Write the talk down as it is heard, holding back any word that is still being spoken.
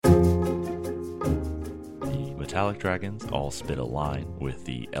metallic dragons all spit a line with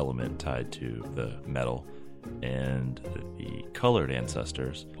the element tied to the metal, and the colored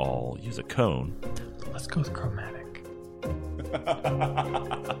ancestors all use a cone. Let's go with chromatic.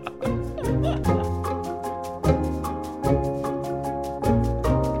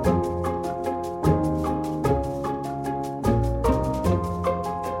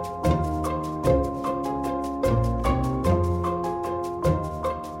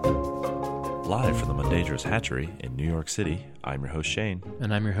 Live from the Mundangerous Hatchery in New York City, I'm your host Shane.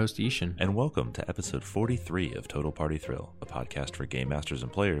 And I'm your host Ishan. And welcome to episode 43 of Total Party Thrill, a podcast for game masters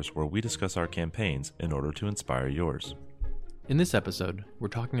and players where we discuss our campaigns in order to inspire yours. In this episode, we're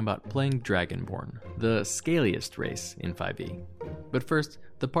talking about playing Dragonborn, the scaliest race in 5e. But first,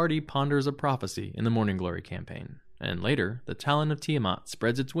 the party ponders a prophecy in the Morning Glory campaign. And later, the Talon of Tiamat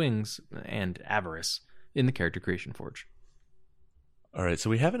spreads its wings, and avarice, in the Character Creation Forge. All right, so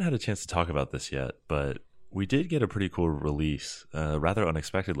we haven't had a chance to talk about this yet, but we did get a pretty cool release, rather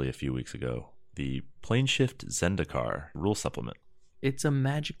unexpectedly a few weeks ago. The Planeshift Zendikar rule supplement. It's a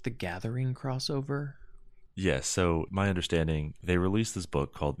Magic the Gathering crossover. Yes, so my understanding, they released this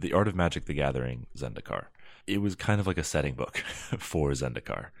book called The Art of Magic the Gathering Zendikar. It was kind of like a setting book for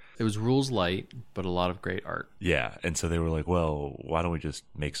Zendikar. It was rules light, but a lot of great art. Yeah, and so they were like, well, why don't we just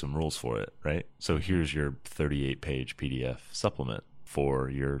make some rules for it, right? So here's your 38-page PDF supplement for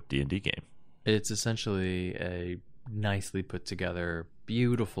your D&D game. It's essentially a nicely put together,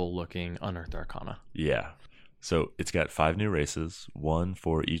 beautiful looking Unearthed Arcana. Yeah. So it's got 5 new races, one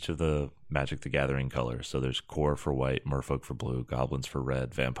for each of the Magic the Gathering colors. So there's Core for white, Merfolk for blue, Goblins for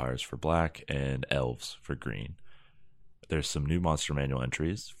red, Vampires for black, and Elves for green. There's some new monster manual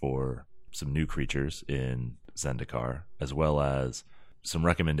entries for some new creatures in Zendikar, as well as some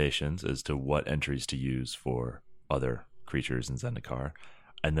recommendations as to what entries to use for other creatures in Zendikar,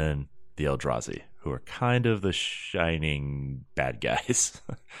 and then the Eldrazi, who are kind of the shining bad guys.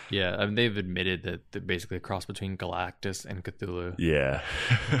 Yeah, I mean, they've admitted that they're basically a cross between Galactus and Cthulhu. Yeah.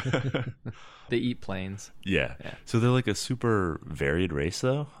 They eat planes. Yeah. So they're like a super varied race,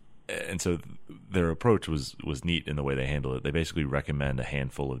 though. And so their approach was neat in the way they handle it. They basically recommend a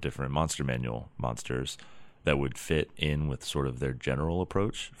handful of different monster manual monsters that would fit in with sort of their general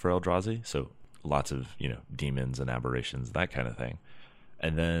approach for Eldrazi. So lots of, demons and aberrations, that kind of thing.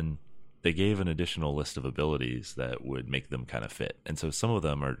 And then they gave an additional list of abilities that would make them kind of fit. And so some of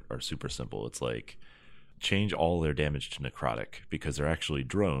them are super simple. It's like change all their damage to necrotic because they're actually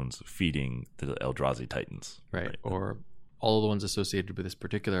drones feeding the Eldrazi Titans. Right. Or all of the ones associated with this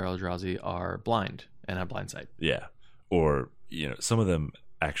particular Eldrazi are blind and have blind sight. Yeah. Or, some of them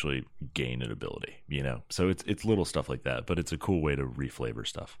actually gain an ability, So it's little stuff like that, but it's a cool way to reflavor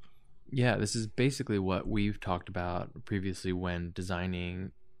stuff. Yeah, this is basically what we've talked about previously when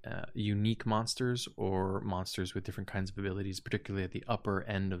designing unique monsters or monsters with different kinds of abilities, particularly at the upper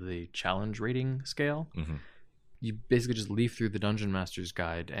end of the challenge rating scale. Mm-hmm. You basically just leaf through the Dungeon Master's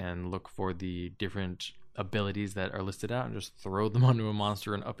Guide and look for the different abilities that are listed out and just throw them onto a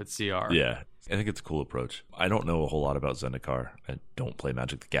monster and up its CR. Yeah, I think it's a cool approach. I don't know a whole lot about Zendikar. I don't play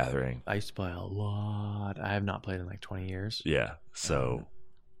Magic the Gathering. I used to play a lot. I have not played in like 20 years. Yeah, so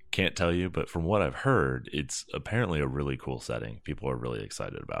can't tell you, but from what I've heard, it's apparently a really cool setting. People are really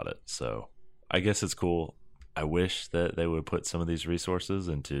excited about it. So I guess it's cool. I wish that they would put some of these resources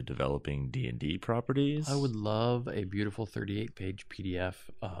into developing D&D properties. I would love a beautiful 38-page PDF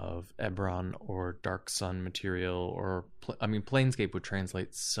of Ebron or Dark Sun material, or Planescape would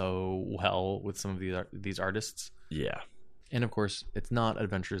translate so well with some of these artists. Yeah. And of course, it's not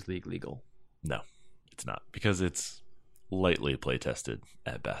Adventurers League legal. No, it's not, because it's lightly play tested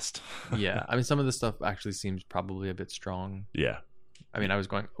at best. Yeah, some of this stuff actually seems probably a bit strong. Yeah. I was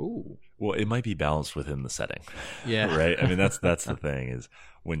going, ooh. Well, it might be balanced within the setting. Yeah. Right? That's the thing is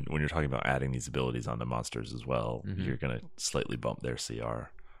when you're talking about adding these abilities onto monsters as well, mm-hmm. You're going to slightly bump their CR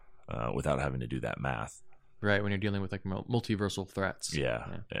without having to do that math. Right, when you're dealing with like multiversal threats. Yeah.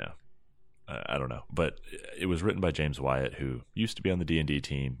 I don't know. But it was written by James Wyatt, who used to be on the D&D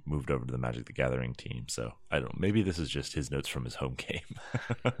team, moved over to the Magic the Gathering team. So I don't know. Maybe this is just his notes from his home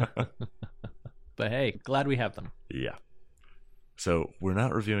game. But hey, glad we have them. Yeah. So we're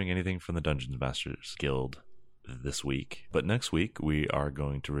not reviewing anything from the Dungeons Masters Guild this week, but next week we are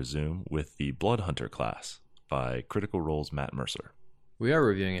going to resume with the Blood Hunter class by Critical Role's Matt Mercer. We are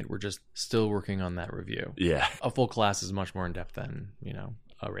reviewing it. We're just still working on that review. Yeah. A full class is much more in depth than,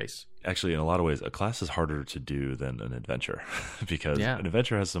 a race. Actually, in a lot of ways, a class is harder to do than an adventure because an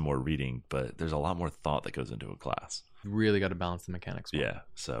adventure has some more reading, but there's a lot more thought that goes into a class. You really got to balance the mechanics well. Yeah.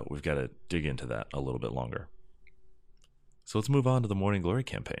 So we've got to dig into that a little bit longer. So let's move on to the Morning Glory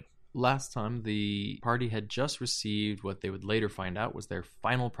campaign. Last time, the party had just received what they would later find out was their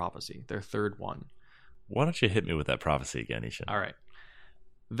final prophecy, their third one. Why don't you hit me with that prophecy again, Ishan? All right.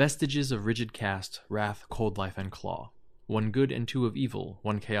 Vestiges of rigid caste, wrath, cold life, and claw. One good and two of evil,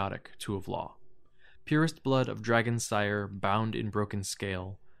 one chaotic, two of law. Purest blood of dragon's sire, bound in broken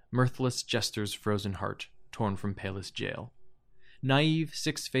scale, mirthless jester's frozen heart, torn from palest jail. Naive,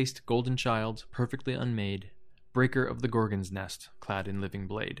 six-faced golden child, perfectly unmade, breaker of the Gorgon's nest, clad in living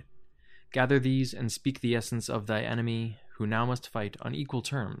blade. Gather these and speak the essence of thy enemy, who now must fight on equal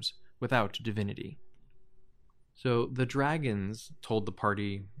terms, without divinity. So the dragons told the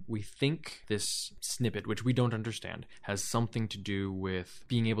party, we think this snippet, which we don't understand, has something to do with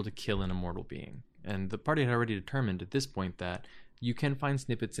being able to kill an immortal being. And the party had already determined at this point that you can find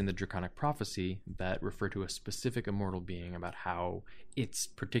snippets in the Draconic Prophecy that refer to a specific immortal being about how its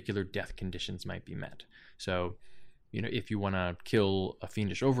particular death conditions might be met. So, if you want to kill a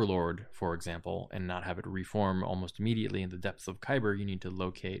fiendish overlord, for example, and not have it reform almost immediately in the depths of Kyber, you need to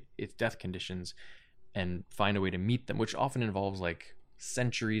locate its death conditions and find a way to meet them, which often involves like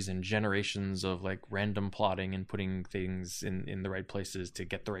centuries and generations of like random plotting and putting things in the right places to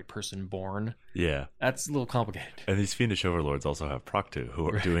get the right person born. Yeah. That's a little complicated. And these fiendish overlords also have Proctu, who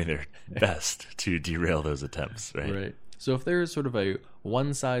are doing their best to derail those attempts, right? Right. So if there is sort of a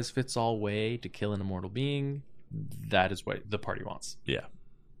one-size-fits-all way to kill an immortal being, that is what the party wants. Yeah.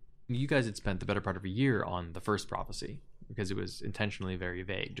 You guys had spent the better part of a year on the first prophecy because it was intentionally very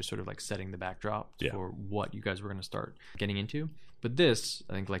vague, just sort of like setting the backdrop for what you guys were going to start getting into. But this,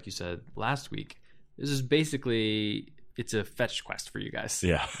 I think, like you said last week, this is basically, it's a fetch quest for you guys.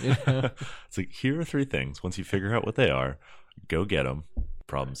 Yeah. It's like, here are 3 things. Once you figure out what they are, go get them.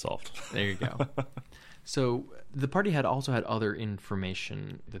 Problem solved. There you go. So the party had also had other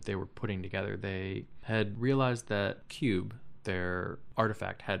information that they were putting together. They had realized that Cube, their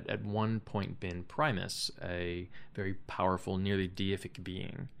artifact, had at one point been Primus, a very powerful, nearly deific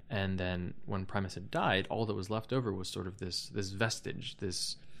being. And then when Primus had died, all that was left over was sort of this vestige,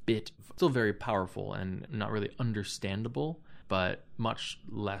 this bit, still very powerful and not really understandable, but much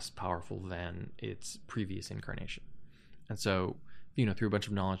less powerful than its previous incarnation. And so, through a bunch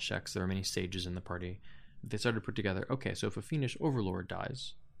of knowledge checks, there are many sages in the party. They started to put together, okay, so if a fiendish overlord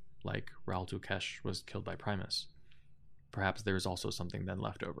dies, like Raul Tukesh was killed by Primus, perhaps there's also something then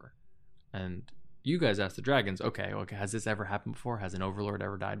left over. And you guys asked the dragons, okay, has this ever happened before? Has an overlord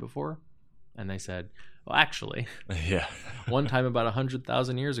ever died before? And they said, well, actually, yeah. One time about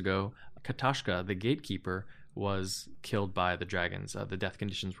 100,000 years ago, Katashka, the gatekeeper, was killed by the dragons. The death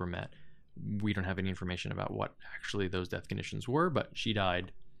conditions were met. We don't have any information about what actually those death conditions were, but she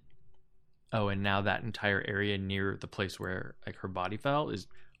died. Oh, and now that entire area near the place where like her body fell is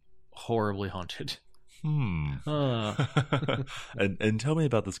horribly haunted. And tell me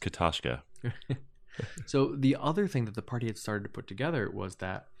about this Katashka. So the other thing that the party had started to put together was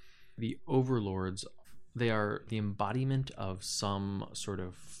that the overlords, they are the embodiment of some sort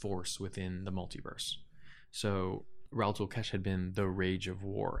of force within the multiverse. So Raul Tulkesh had been the rage of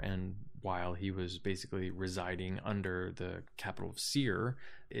war, and while he was basically residing under the capital of Seir,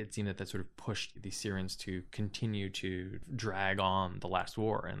 it seemed that sort of pushed the Sirens to continue to drag on the last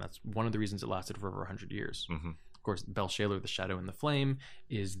war, and that's one of the reasons it lasted for over 100 years. Mm-hmm. Of course, Belshalar, the Shadow and the Flame,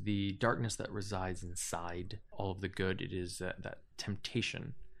 is the darkness that resides inside all of the good. It is that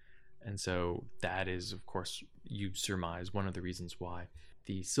temptation. And so that is, of course, you surmise one of the reasons why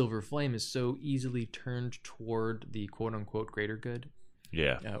the Silver Flame is so easily turned toward the quote-unquote greater good.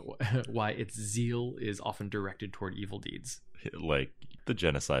 Yeah. Why its zeal is often directed toward evil deeds. Like the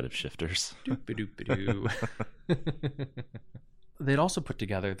genocide of shifters. Doop-a-doop-a-doo. They'd also put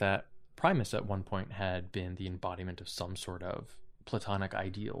together that Primus at one point had been the embodiment of some sort of platonic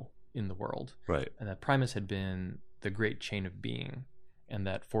ideal in the world. Right. And that Primus had been the great chain of being. And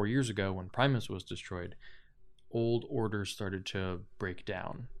that 4 years ago, when Primus was destroyed, old orders started to break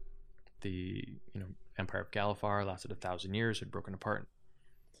down. The Empire of Galifar lasted 1,000 years, had broken apart.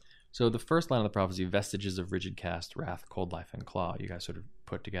 So the first line of the prophecy, vestiges of rigid caste, wrath, cold life, and claw, you guys sort of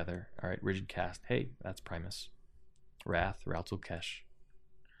put together. All right, rigid caste, hey, that's Primus. Wrath, Raul Tulkesh.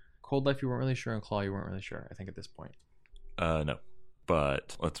 Cold life, you weren't really sure, and claw, you weren't really sure, I think, at this point. No.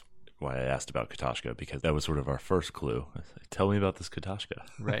 But that's why I asked about Katashka, because that was sort of our first clue. Tell me about this Katashka.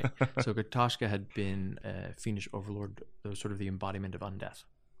 Right. So Katashka had been a fiendish overlord, that was sort of the embodiment of undeath.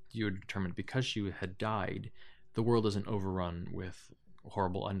 You had determined because she had died, the world isn't overrun with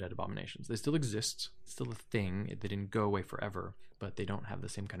horrible undead abominations. They still exist, still a thing. They didn't go away forever, but they don't have the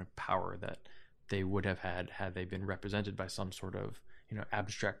same kind of power that they would have had they been represented by some sort of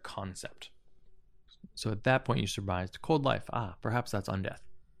abstract concept. So at that point you surmised cold life. Perhaps that's undeath.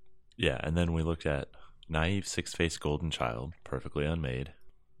 Yeah, and then we looked at naive six-faced golden child, perfectly unmade.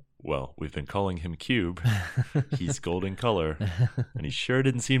 Well, we've been calling him Cube. He's golden color, and he sure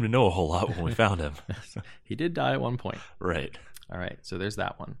didn't seem to know a whole lot when we found him. He did die at one point. Right. All right, so there's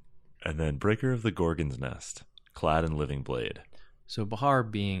that one. And then Breaker of the Gorgon's Nest, clad in living blade. So Bahar,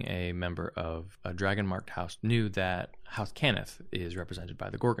 being a member of a dragon-marked house, knew that House Cannith is represented by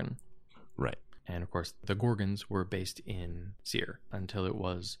the Gorgon. Right. And, of course, the Gorgons were based in Seir until it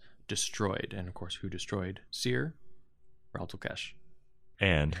was destroyed. And, of course, who destroyed Seir? Raltulkesh.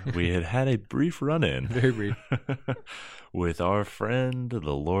 And we had a brief run-in. Very brief. with our friend, the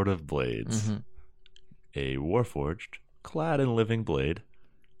Lord of Blades. Mm-hmm. A warforged, clad in living blade,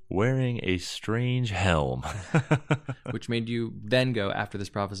 wearing a strange helm. Which made you then go, after this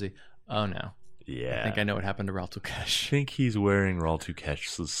prophecy, oh no. Yeah. I think I know what happened to Raltulkesh. I think he's wearing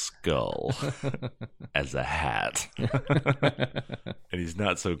Raltukesh's skull as a hat. And he's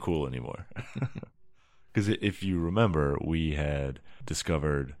not so cool anymore. Because if you remember, we had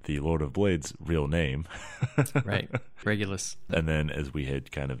discovered the Lord of Blades' real name. Right. Regulus. And then as we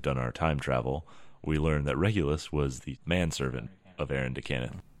had kind of done our time travel, we learned that Regulus was the manservant of Aaron de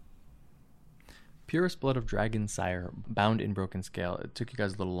Cannith. Purest blood of dragon sire, bound in broken scale. It took you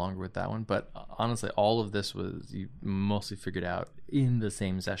guys a little longer with that one, but honestly, all of this was you mostly figured out in the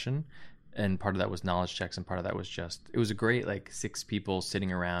same session, and part of that was knowledge checks, and part of that was just, it was a great, like, 6 people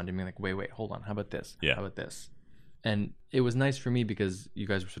sitting around and being like, wait, hold on, how about this? Yeah. How about this? And it was nice for me because you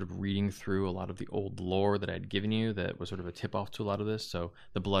guys were sort of reading through a lot of the old lore that I'd given you that was sort of a tip-off to a lot of this. So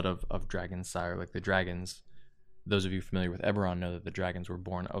the blood of dragon sire, like the dragons, those of you familiar with Eberron know that the dragons were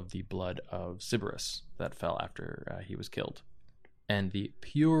born of the blood of Sybaris that fell after he was killed. And the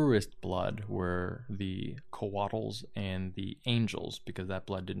purest blood were the Coatls and the angels, because that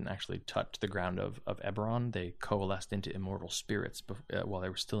blood didn't actually touch the ground of Eberron. They coalesced into immortal spirits while they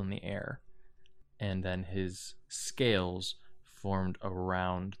were still in the air. And then his scales formed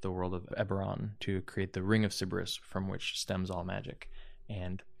around the world of Eberron to create the Ring of Sybaris, from which stems all magic.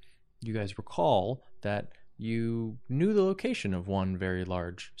 And you guys recall that you knew the location of one very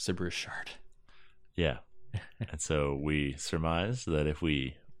large Sybaris shard. Yeah. And so we surmised that if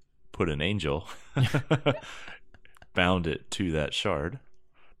we put an angel, bound it to that shard,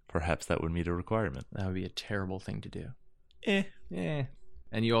 perhaps that would meet a requirement. That would be a terrible thing to do. Eh.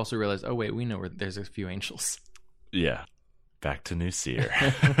 And you also realize, oh wait, we know where there's a few angels. Yeah. Back to New Seer.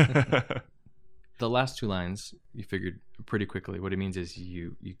 The last 2 lines, you figured pretty quickly. What it means is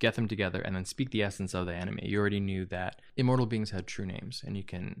you get them together and then speak the essence of the enemy. You already knew that immortal beings had true names, and you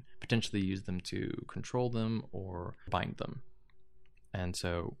can potentially use them to control them or bind them. And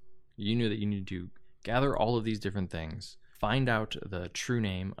so you knew that you needed to gather all of these different things, find out the true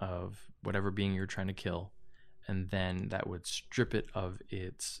name of whatever being you're trying to kill, and then that would strip it of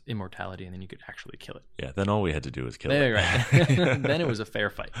its immortality, and then you could actually kill it. Yeah, then all we had to do was kill it. it. Right. Then it was a fair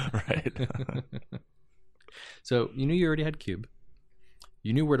fight. Right. So you knew you already had Cube.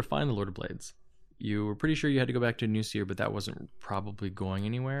 You knew where to find the Lord of Blades. You were pretty sure you had to go back to New Seer, but that wasn't probably going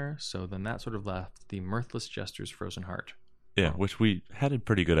anywhere. So then that sort of left the Mirthless Jester's Frozen Heart. Yeah, which we had a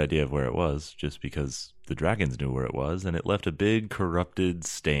pretty good idea of where it was, just because the dragons knew where it was, and it left a big corrupted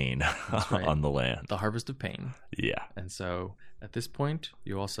stain right. on the land. The Harvest of Pain. Yeah. And so at this point,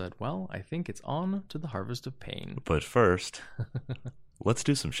 you all said, well, I think it's on to the Harvest of Pain. But first, let's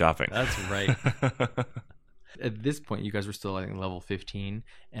do some shopping. That's right. At this point, you guys were still, I think, level 15,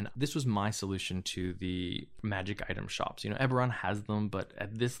 and this was my solution to the magic item shops. You know, Eberron has them, but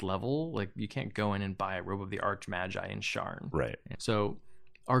at this level, like, you can't go in and buy a Robe of the Archmagi in Sharn. Right. So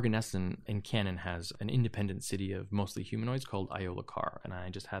Argonesson in canon has an independent city of mostly humanoids called Iolakar, and I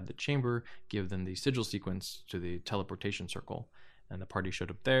just had the chamber give them the sigil sequence to the teleportation circle, and the party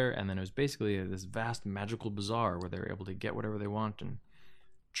showed up there, and then it was basically this vast magical bazaar where they were able to get whatever they want and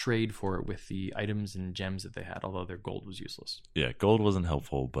trade for it with the items and gems that they had, although their gold was useless. Yeah, gold wasn't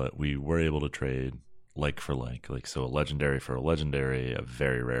helpful, but we were able to trade like for like so a legendary for a legendary, a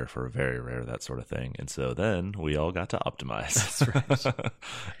very rare for a very rare, that sort of thing. And so then we all got to optimize. That's right.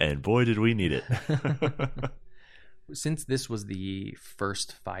 And boy, did we need it. Since this was the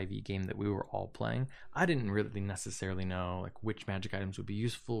first 5e game that we were all playing, I didn't really necessarily know like which magic items would be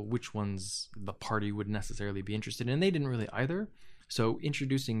useful, which ones the party would necessarily be interested in. They didn't really either. So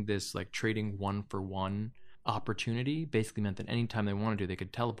introducing this like trading 1-for-1 opportunity basically meant that anytime they wanted to, they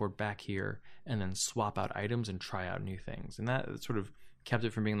could teleport back here and then swap out items and try out new things. And that sort of kept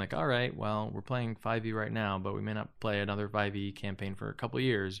it from being like, all right, well, we're playing 5e right now, but we may not play another 5e campaign for a couple of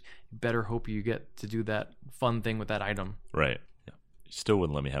years. You better hope you get to do that fun thing with that item. Right. Yeah. You still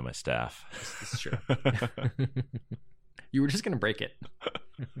wouldn't let me have my staff. This is true. You were just going to break it.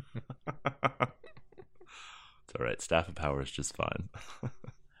 Staff of Power is just fine.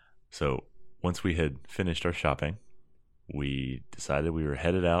 So once we had finished our shopping, we decided we were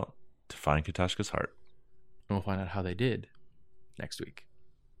headed out to find Katashka's heart. And we'll find out how they did next week.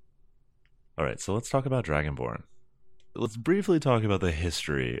 All right, so let's talk about Dragonborn. Let's briefly talk about the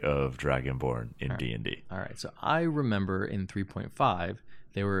history of Dragonborn in D&D. All right, so I remember in 3.5,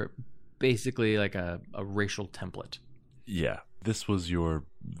 they were basically like a racial template. Yeah, this was your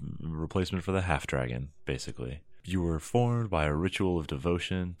replacement for the half-dragon, basically. You were formed by a ritual of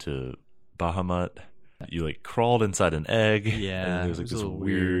devotion to Bahamut. You, like, crawled inside an egg. Yeah, and there was, like, this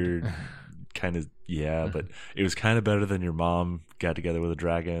weird kind of, but it was kind of better than your mom got together with a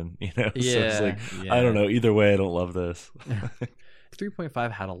dragon, you know? Yeah, so it's like, I don't know. Either way, I don't love this.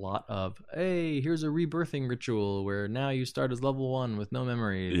 3.5 had a lot of, hey, here's a rebirthing ritual where now you start as level 1 with no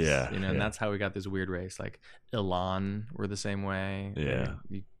memories. Yeah. And that's how we got this weird race. Like, Elan were the same way. Yeah.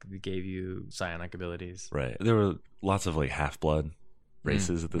 They gave you psionic abilities. Right. There were lots of, like, half-blood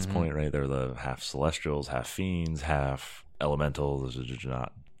races at this point, right? There were the half Celestials, half Fiends, half Elementals,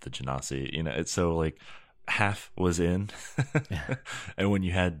 the Genasi. You know, it's so, like, half was in. And when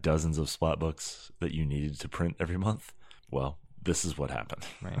you had dozens of splat books that you needed to print every month, well, this is what happened.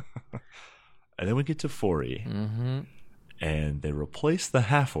 Right. And then we get to 4E, and they replaced the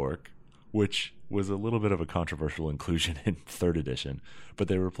half-orc, which was a little bit of a controversial inclusion in 3rd edition, but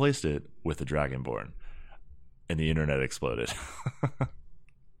they replaced it with the Dragonborn, and the internet exploded.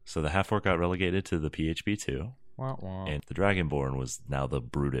 So the half-orc got relegated to the PHB 2, and the Dragonborn was now the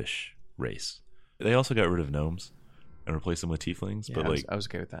brutish race. They also got rid of gnomes and replaced them with tieflings, but I was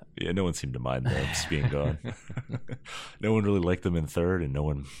okay with that. Yeah, no one seemed to mind them being gone. No one really liked them in 3rd, and no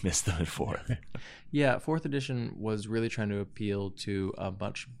one missed them in 4th. Yeah, 4th edition was really trying to appeal to a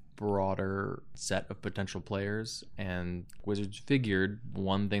much broader set of potential players, and Wizards figured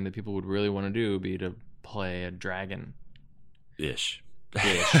one thing that people would really want to do would be to play a dragon. Ish.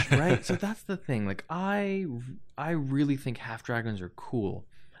 Right? So that's the thing. Like, I really think half dragons are cool.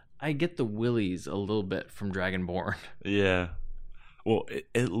 I get the willies a little bit from Dragonborn. Yeah. Well,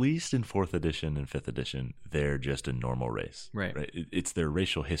 at least in 4th edition and 5th edition, they're just a normal race. Right. It's their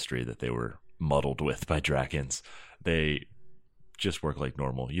racial history that they were muddled with by dragons. They just work like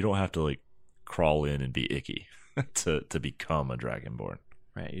normal. You don't have to, like, crawl in and be icky to become a Dragonborn.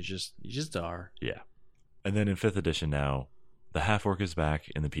 Right. You just are. Yeah. And then in 5th edition now, the half-orc is back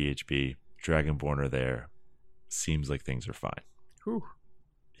in the PHB. Dragonborn are there. Seems like things are fine. Whew.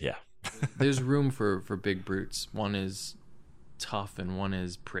 Yeah. There's room for big brutes. One is tough and one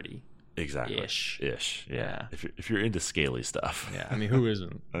is pretty. Exactly. Ish. Yeah. If you're into scaly stuff. Yeah. I mean, who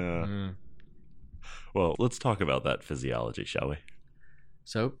isn't? Well, let's talk about that physiology, shall we?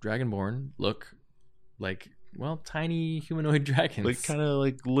 So, Dragonborn look like, well, tiny humanoid dragons. Like, kind of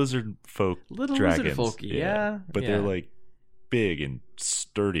like lizard folk Little dragons. lizard folky, yeah. But they're, like, big and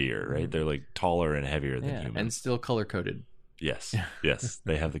sturdier, right? They're, like, taller and heavier than humans. And still color-coded. Yes.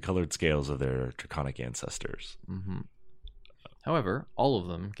 They have the colored scales of their draconic ancestors. However, all of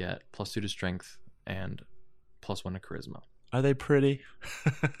them get +2 to strength and +1 to charisma. Are they pretty?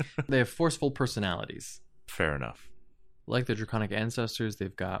 They have forceful personalities. Fair enough. Like the draconic ancestors,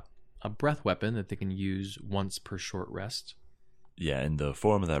 they've got a breath weapon that they can use once per short rest. Yeah, and the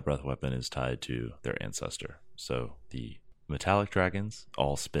form of that breath weapon is tied to their ancestor. So the metallic dragons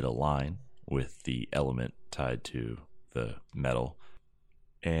all spit a line with the element tied to the metal,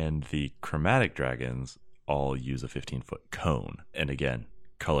 and the chromatic dragons all use a 15-foot cone, and again,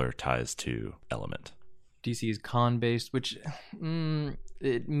 color ties to element. DC is con based, which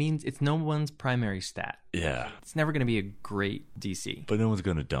it means it's no one's primary stat. Yeah, it's never going to be a great DC, but no one's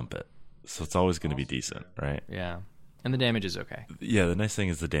going to dump it, so it's always going to be decent, right? Yeah, and the damage is okay. Yeah, the nice thing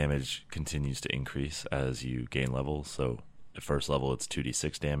is the damage continues to increase as you gain levels. So at first level, it's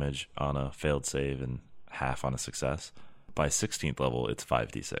 2d6 damage on a failed save and half on a success. By 16th level, it's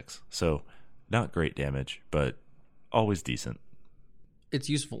 5d6. So not great damage, but always decent. It's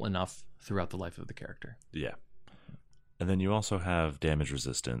useful enough throughout the life of the character. Yeah. And then you also have damage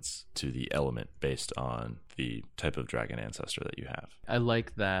resistance to the element based on the type of dragon ancestor that you have. I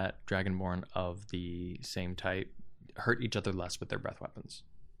like that Dragonborn of the same type hurt each other less with their breath weapons.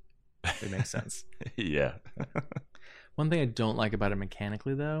 It makes sense. Yeah. One thing I don't like about it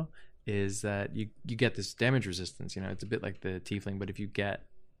mechanically, though, is that you get this damage resistance. You know, it's a bit like the tiefling, but if you get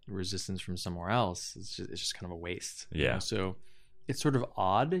resistance from somewhere else, it's just kind of a waste. Yeah. You know? So it's sort of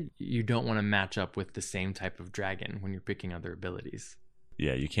odd. You don't want to match up with the same type of dragon when you're picking other abilities.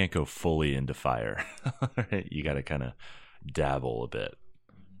 Yeah, you can't go fully into fire. Right? You got to kind of dabble a bit.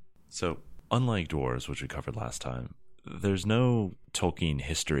 So unlike dwarves, which we covered last time, there's no Tolkien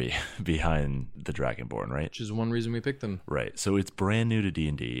history behind the Dragonborn, right? Which is one reason we picked them. Right. So it's brand new to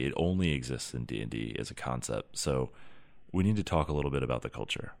D&D. It only exists in D&D as a concept. So we need to talk a little bit about the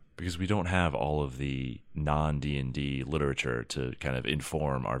culture because we don't have all of the non-D&D literature to kind of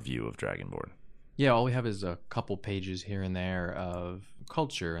inform our view of Dragonborn. Yeah, all we have is a couple pages here and there of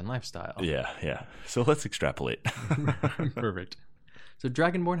culture and lifestyle. Yeah. So let's extrapolate. Perfect. So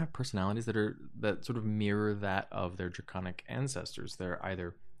Dragonborn have personalities that sort of mirror that of their draconic ancestors. They're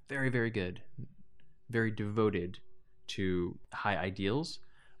either very, very good, very devoted to high ideals,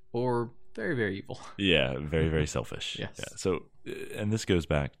 or very, very evil. Yeah, very, very selfish. Yes. Yeah. So, and this goes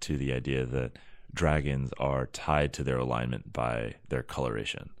back to the idea that dragons are tied to their alignment by their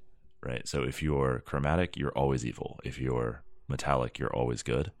coloration, right? So if you're chromatic, you're always evil. If you're metallic, you're always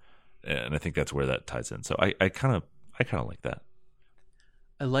good. And I think that's where that ties in. So I kind of like that.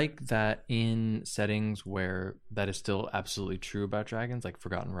 I like that in settings where that is still absolutely true about dragons, like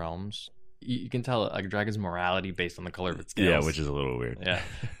Forgotten Realms. You can tell like a dragon's morality based on the color of its scales. Yeah, which is a little weird. Yeah,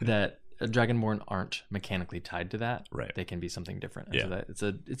 that Dragonborn aren't mechanically tied to that. Right. They can be something different. And Yeah. so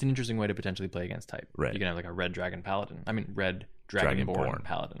that it's an interesting way to potentially play against type. Right. You can have like a red Dragonborn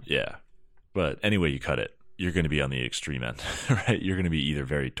paladin. Yeah. But anyway you cut it, you're going to be on the extreme end, right? You're going to be either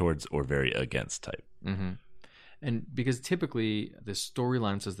very towards or very against type. Mm-hmm. And because typically the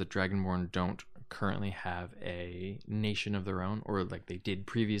storyline says that Dragonborn don't currently have a nation of their own, or like they did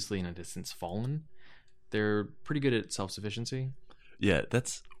previously and it has since fallen, they're pretty good at self-sufficiency. Yeah,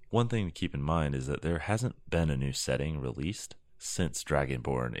 that's one thing to keep in mind is that there hasn't been a new setting released since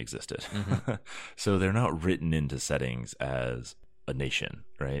Dragonborn existed. Mm-hmm. So they're not written into settings as a nation,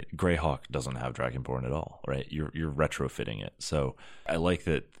 right? Greyhawk doesn't have Dragonborn at all, right? You're retrofitting it. So I like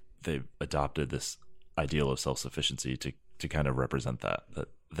that they've adopted this ideal of self-sufficiency to kind of represent that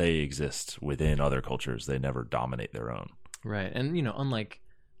they exist within other cultures. They never dominate their own. Right. And, unlike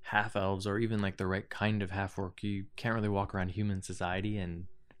half-elves or even like the right kind of half-orc, you can't really walk around human society and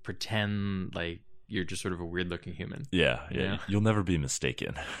pretend like you're just sort of a weird-looking human. Yeah. You know? You'll never be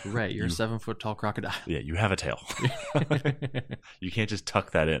mistaken. Right. You're a 7-foot-tall crocodile. Yeah, you have a tail. You can't just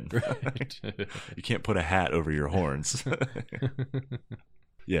tuck that in. Right. You can't put a hat over your horns.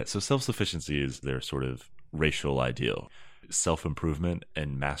 Yeah, so self-sufficiency is their sort of racial ideal. Self-improvement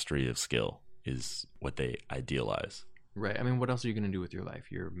and mastery of skill is what they idealize. Right. I mean, what else are you going to do with your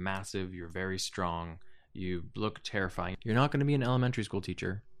life? You're massive. You're very strong. You look terrifying. You're not going to be an elementary school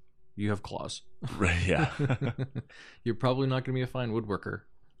teacher. You have claws. Right, yeah. You're probably not going to be a fine woodworker.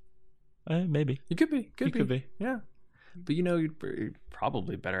 Maybe. You could be. Could be. Yeah. But you're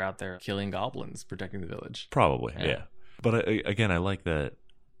probably better out there killing goblins, protecting the village. Probably, yeah. But again, I like that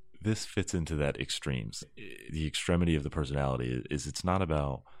this fits into that extremes. The extremity of the personality is it's not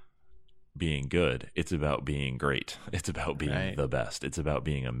about being good. It's about being great. It's about being the best. It's about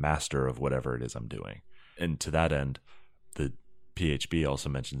being a master of whatever it is I'm doing. And to that end, the PHB also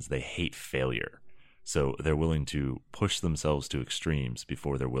mentions they hate failure. So they're willing to push themselves to extremes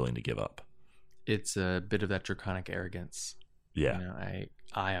before they're willing to give up. It's a bit of that draconic arrogance. Yeah.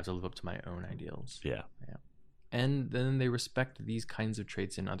 I have to live up to my own ideals. Yeah. And then they respect these kinds of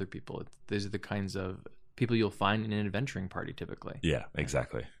traits in other people. These are the kinds of people you'll find in an adventuring party typically. Yeah,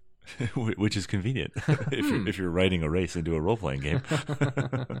 exactly. Which is convenient if you're writing a race into a role-playing game.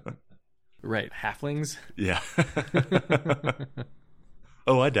 Right. Halflings? Yeah.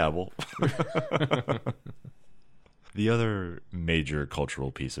 Oh, I dabble. The other major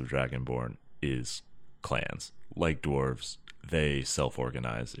cultural piece of Dragonborn is clans. Like dwarves, they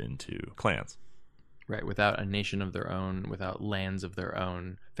self-organize into clans. Right, without a nation of their own, without lands of their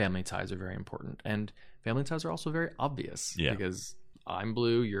own, family ties are very important. And family ties are also very obvious. Yeah. Because I'm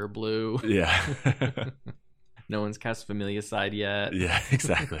blue, you're blue. Yeah. No one's cast familicide yet. Yeah,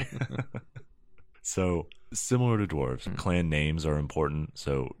 exactly. So, similar to dwarves, clan names are important.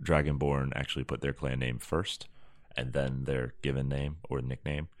 So, Dragonborn actually put their clan name first, and then their given name or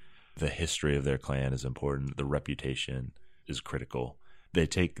nickname. The history of their clan is important. The reputation is critical. They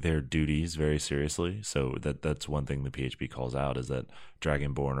take their duties very seriously. So that's one thing the PHP calls out is that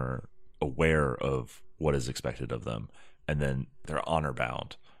Dragonborn are aware of what is expected of them, and then they're honor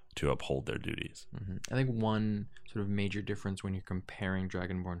bound to uphold their duties. Mm-hmm. I think one sort of major difference when you're comparing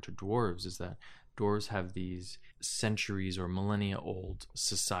Dragonborn to dwarves is that dwarves have these centuries or millennia old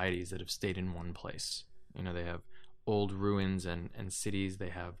societies that have stayed in one place. They have old ruins and cities. They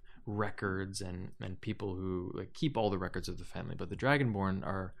have records and people who keep all the records of the family. But the Dragonborn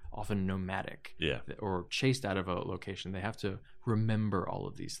are often nomadic, Yeah. or chased out of a location. They have to remember all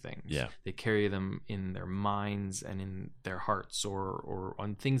of these things. Yeah. They carry them in their minds and in their hearts, or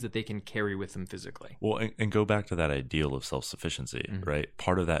on things that they can carry with them physically. Well, and go back to that ideal of self-sufficiency, right?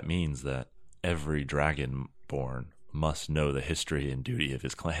 Part of that means that every Dragonborn must know the history and duty of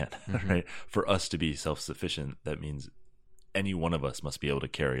his clan, right? For us to be self-sufficient, that means any one of us must be able to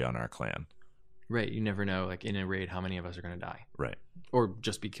carry on our clan. Right. You never know, like in a raid, how many of us are going to die. Right. Or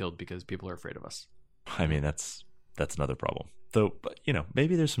just be killed because people are afraid of us. I mean, that's another problem. Though, but,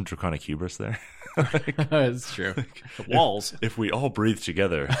 maybe there's some draconic hubris there. That's true. Walls. If we all breathe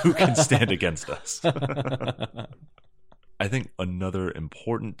together, who can stand against us? I think another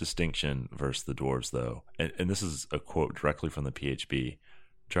important distinction versus the dwarves, though, and this is a quote directly from the PHB,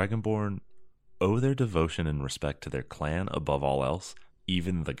 Dragonborn owe their devotion and respect to their clan above all else,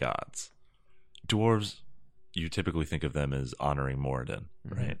 even the gods. Dwarves, you typically think of them as honoring Moradin,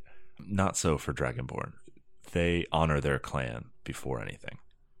 right? Not so for Dragonborn. They honor their clan before anything.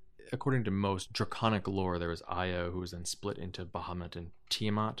 According to most draconic lore, there was Io, who was then split into Bahamut and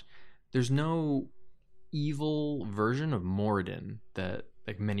Tiamat. There's no evil version of Moradin that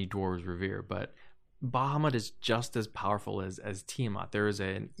like many dwarves revere, but Bahamut is just as powerful as Tiamat. There is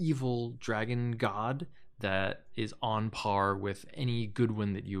an evil dragon god that is on par with any good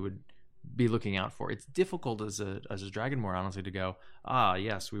one that you would be looking out for. It's difficult as a Dragonborn, honestly, to go,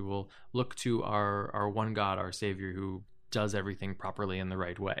 yes, we will look to our one god, our savior, who does everything properly in the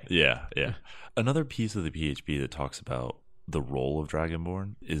right way. Yeah. Another piece of the PHB that talks about the role of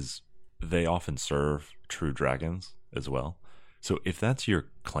Dragonborn is they often serve true dragons as well. So if that's your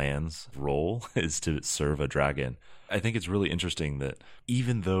clan's role, is to serve a dragon, I think it's really interesting that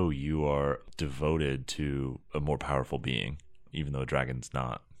even though you are devoted to a more powerful being, even though a dragon's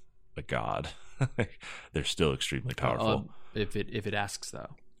not a god, they're still extremely powerful. If it asks, though.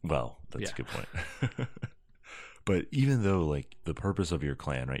 Well, that's a good point. But even though like the purpose of your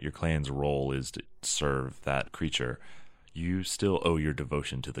clan, right, your clan's role is to serve that creature, you still owe your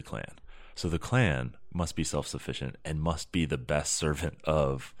devotion to the clan. So the clan must be self-sufficient and must be the best servant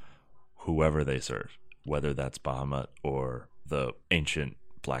of whoever they serve, whether that's Bahamut or the ancient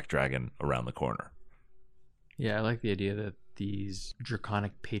black dragon around the corner. Yeah, I like the idea that these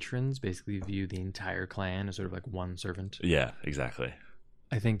draconic patrons basically view the entire clan as sort of like one servant. Yeah, exactly.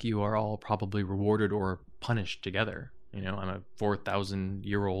 I think you are all probably rewarded or punished together. I'm a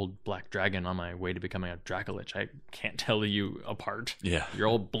 4,000-year-old black dragon on my way to becoming a Dracolich. I can't tell you apart. Yeah. You're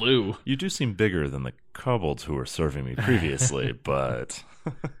all blue. You do seem bigger than the kobolds who were serving me previously, but...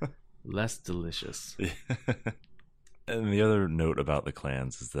 less delicious. And the other note about the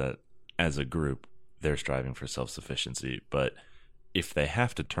clans is that as a group, they're striving for self-sufficiency, but if they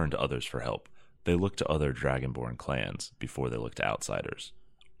have to turn to others for help, they look to other Dragonborn clans before they look to outsiders,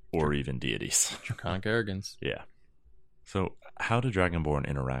 or even deities. Draconic arrogance. Yeah. So how do Dragonborn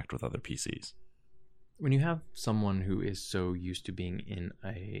interact with other PCs? When you have someone who is so used to being in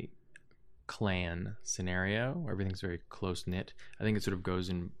a clan scenario where everything's very close-knit, I think it sort of goes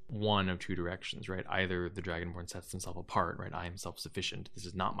in one of two directions, right? Either the Dragonborn sets himself apart, right? I am self-sufficient. This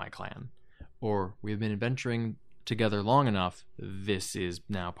is not my clan. Or we have been adventuring together long enough. This is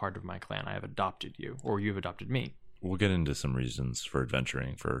now part of my clan. I have adopted you, or you've adopted me. We'll get into some reasons for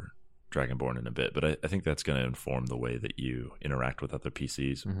adventuring for Dragonborn in a bit, but I think that's going to inform the way that you interact with other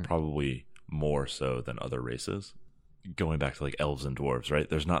PCs, probably more so than other races. Going back to like elves and dwarves, right?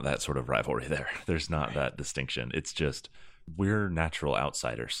 There's not that sort of rivalry there. There's not that distinction. It's just we're natural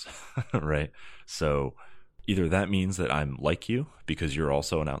outsiders, right? So either that means that I'm like you because you're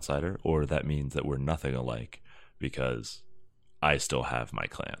also an outsider, or that means that we're nothing alike because I still have my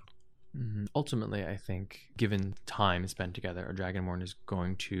clan. Ultimately, I think, given time spent together, a Dragonborn is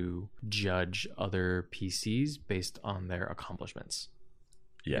going to judge other PCs based on their accomplishments.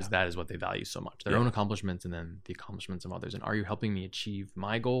 Yeah. Because that is what they value so much. Their own accomplishments and then the accomplishments of others. And are you helping me achieve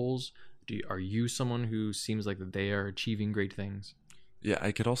my goals? Are you someone who seems like that they are achieving great things? Yeah,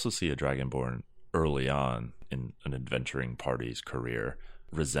 I could also see a Dragonborn early on in an adventuring party's career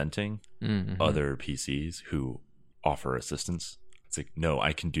resenting other PCs who offer assistance. It's like, no,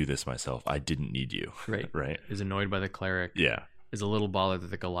 I can do this myself. I didn't need you. Right. Right. Is annoyed by the cleric. Yeah. Is a little bothered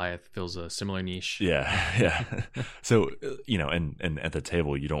that the Goliath fills a similar niche. Yeah. So, and at the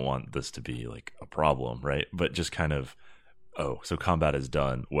table, you don't want this to be like a problem, right? But just kind of, so combat is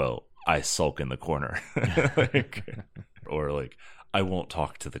done. Well, I sulk in the corner. Or like, I won't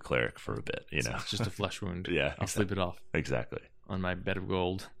talk to the cleric for a bit, It's just a flesh wound. Yeah. I'll sleep it off. Exactly. On my bed of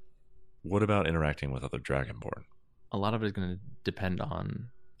gold. What about interacting with other Dragonborn? A lot of it is going to depend on,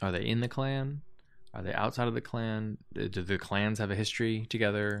 are they in the clan? Are they outside of the clan? Do the clans have a history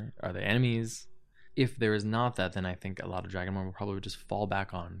together? Are they enemies? If there is not that, then I think a lot of Dragonborn will probably just fall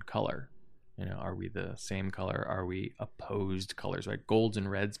back on color. Are we the same color? Are we opposed colors, right? Golds and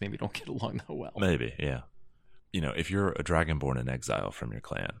reds maybe don't get along that well. Maybe, yeah. If you're a Dragonborn in exile from your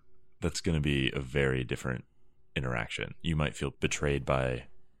clan, that's going to be a very different interaction. You might feel betrayed by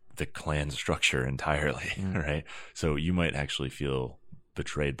the clan structure entirely, right? So you might actually feel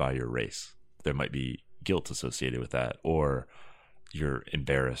betrayed by your race. There might be guilt associated with that, or you're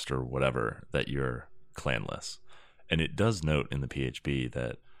embarrassed or whatever that you're clanless. And it does note in the PHB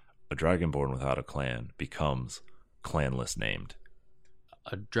that a Dragonborn without a clan becomes clanless named.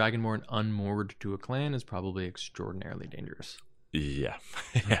 A Dragonborn unmoored to a clan is probably extraordinarily dangerous. Yeah.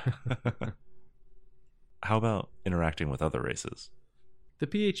 Yeah. How about interacting with other races? The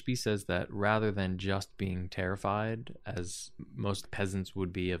PHB says that rather than just being terrified, as most peasants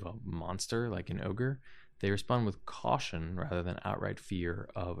would be of a monster like an ogre, they respond with caution rather than outright fear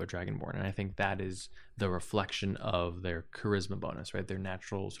of a Dragonborn. And I think that is the reflection of their charisma bonus, right? Their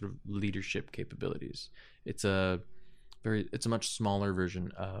natural sort of leadership capabilities. It's a much smaller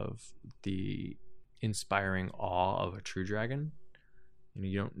version of the inspiring awe of a true dragon.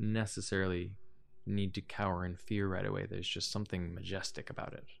 You don't necessarily need to cower in fear right away. There's just something majestic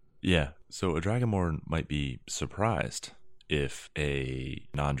about it. Yeah. So a Dragonborn might be surprised if a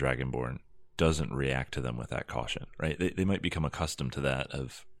non-Dragonborn doesn't react to them with that caution, right? They might become accustomed to that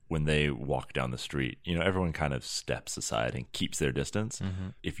of when they walk down the street, everyone kind of steps aside and keeps their distance. Mm-hmm.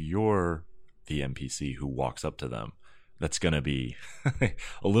 If you're the NPC who walks up to them, that's going to be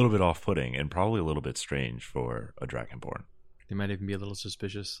a little bit off-putting and probably a little bit strange for a Dragonborn. They might even be a little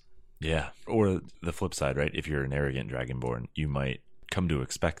suspicious. Yeah. Or the flip side, right? If you're an arrogant Dragonborn, you might come to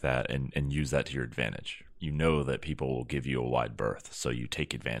expect that and use that to your advantage. You know that people will give you a wide berth, so you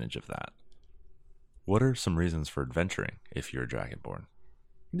take advantage of that. What are some reasons for adventuring if you're a Dragonborn?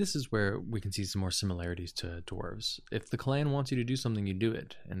 This is where we can see some more similarities to dwarves. If the clan wants you to do something, you do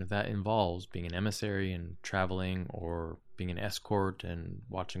it. And if that involves being an emissary and traveling, or being an escort and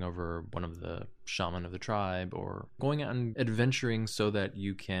watching over one of the shaman of the tribe, or going out and adventuring so that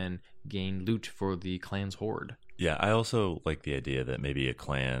you can gain loot for the clan's horde. Yeah, I also like the idea that maybe a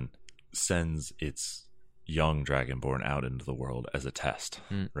clan sends its young Dragonborn out into the world as a test,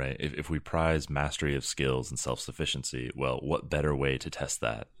 right? If we prize mastery of skills and self-sufficiency, well, what better way to test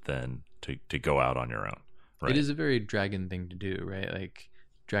that than to go out on your own, right? It is a very dragon thing to do, right? Like,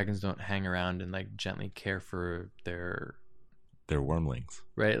 dragons don't hang around and like gently care for their wormlings,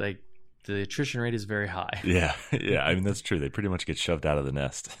 right? Like, the attrition rate is very high. Yeah. I mean, that's true. They pretty much get shoved out of the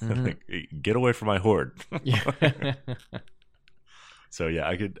nest. Like, get away from my horde. Yeah. So yeah,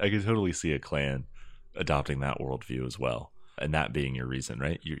 I could totally see a clan adopting that worldview as well, and that being your reason,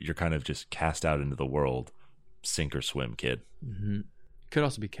 right? You're kind of just cast out into the world, sink or swim, kid. Mm-hmm. Could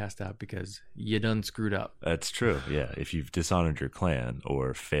also be cast out because you done screwed up. That's true. Yeah, if you've dishonored your clan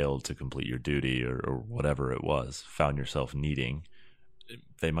or failed to complete your duty or whatever it was, found yourself needing,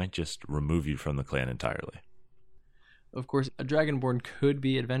 they might just remove you from the clan entirely. Of course, a Dragonborn could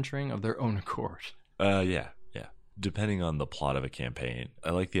be adventuring of their own accord. Yeah. Depending on the plot of a campaign,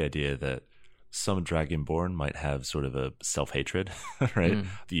 I like the idea that some Dragonborn might have sort of a self-hatred, right?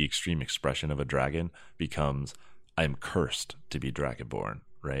 The extreme expression of a dragon becomes, I'm cursed to be Dragonborn,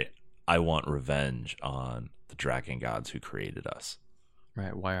 right? I want revenge on the dragon gods who created us.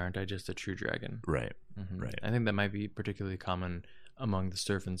 Right. Why aren't I just a true dragon? Right. Mm-hmm. Right. I think that might be particularly common among the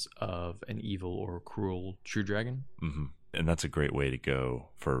servants of an evil or cruel true dragon. Mm-hmm. And that's a great way to go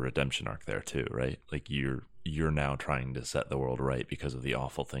for a redemption arc there too, right? Like you're now trying to set the world right because of the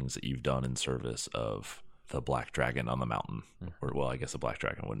awful things that you've done in service of the black dragon on the mountain. Or, well, I guess the black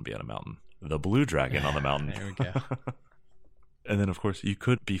dragon wouldn't be on a mountain. The blue dragon on the mountain. There we go. And then, of course, you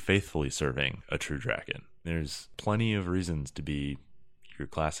could be faithfully serving a true dragon. There's plenty of reasons to be your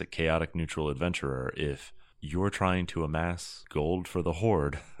classic chaotic neutral adventurer if you're trying to amass gold for the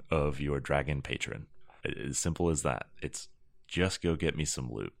horde of your dragon patron. As simple as that. It's just go get me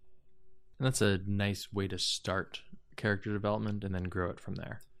some loot. And that's a nice way to start character development and then grow it from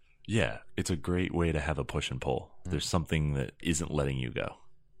there. Yeah, it's a great way to have a push and pull. There's something that isn't letting you go.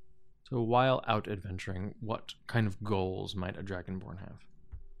 So while out adventuring, what kind of goals might a Dragonborn have?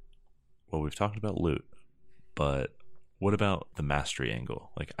 Well, we've talked about loot, but what about the mastery angle?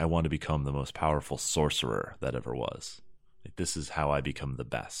 Like, I want to become the most powerful sorcerer that ever was. Like, this is how I become the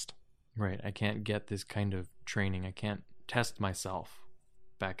best. Right. I can't get this kind of training. I can't test myself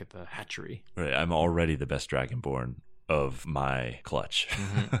back at the hatchery. Right. I'm already the best Dragonborn of my clutch.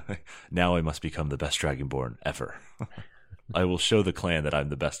 Mm-hmm. Now I must become the best Dragonborn ever. I will show the clan that I'm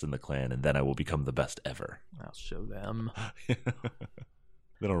the best in the clan, and then I will become the best ever. I'll show them.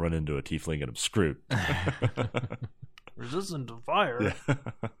 Then I'll run into a tiefling and I'm screwed. Resistant to fire. Yeah.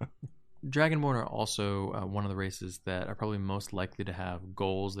 Dragonborn are also one of the races that are probably most likely to have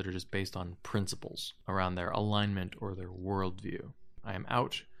goals that are just based on principles around their alignment or their worldview. I am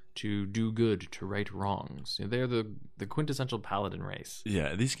out to do good, to right wrongs. They're the quintessential paladin race.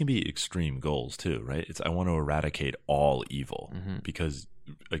 Yeah, these can be extreme goals too, right? It's I want to eradicate all evil because,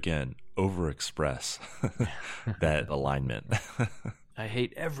 again, overexpress that alignment. I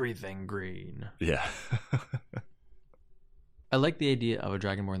hate everything green. Yeah. I like the idea of a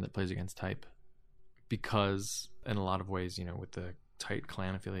Dragonborn that plays against type because in a lot of ways, with the tight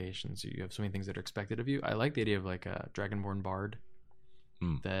clan affiliations, you have so many things that are expected of you. I like the idea of like a Dragonborn bard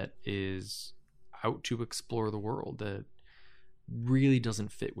that is out to explore the world, that really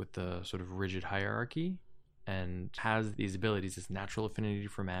doesn't fit with the sort of rigid hierarchy and has these abilities, this natural affinity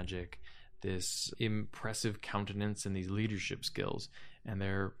for magic, this impressive countenance, and these leadership skills. And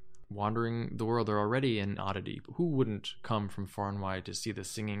they're wandering the world. They're already an oddity. Who wouldn't come from far and wide to see the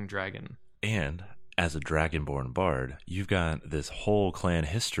singing dragon? And as a Dragonborn bard, you've got this whole clan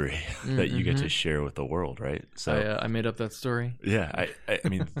history that you get to share with the world, right? So I made up that story. Yeah, I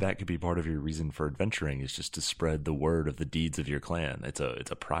mean that could be part of your reason for adventuring, is just to spread the word of the deeds of your clan. It's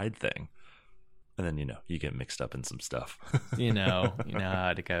a pride thing. And then you get mixed up in some stuff. you know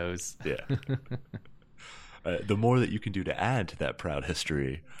how it goes. Yeah. The more that you can do to add to that proud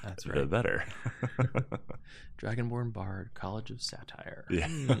history, that's right, the better. Dragonborn Bard, College of Satire. Yeah.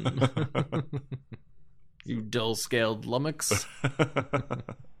 You dull-scaled lummox.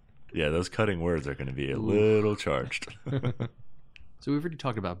 Yeah, those cutting words are going to be a little charged. So we've already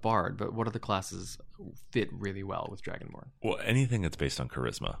talked about Bard, but what other classes fit really well with Dragonborn? Well, anything that's based on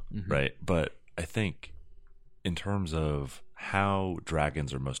charisma, right? But I think in terms of how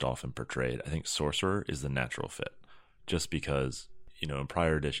dragons are most often portrayed, I think sorcerer is the natural fit, just because in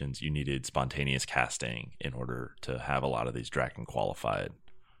prior editions you needed spontaneous casting in order to have a lot of these dragon qualified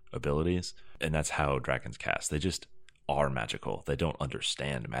abilities, and that's how dragons cast. They just are magical. They don't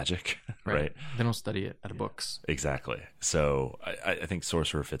understand magic, right? They don't study it out of books. Exactly. So I think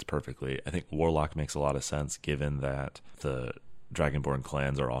sorcerer fits perfectly. I think warlock makes a lot of sense, given that the Dragonborn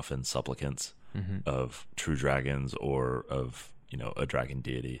clans are often supplicants of true dragons or of a dragon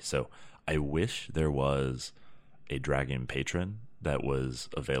deity. So I wish there was a dragon patron that was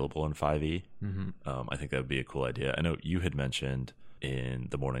available in 5e. I think that would be a cool idea. I know you had mentioned in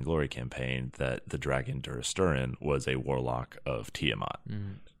the Morning Glory campaign that the dragon Durasturin was a warlock of Tiamat.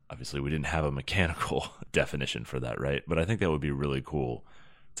 Obviously we didn't have a mechanical definition for that, right? But I think that would be really cool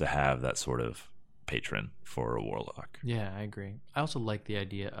to have that sort of patron for a warlock. Yeah, I agree. I also like the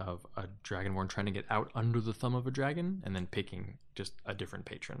idea of a Dragonborn trying to get out under the thumb of a dragon and then picking just a different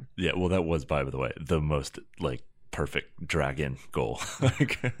patron. Yeah, well, that was, by the way, the most perfect dragon goal.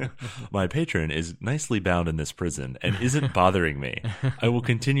 My patron is nicely bound in this prison and isn't bothering me. I will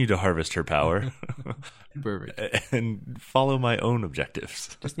continue to harvest her power. Perfect. And follow my own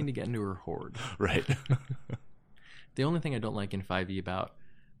objectives. Just need to get into her horde. Right. The only thing I don't like in 5e about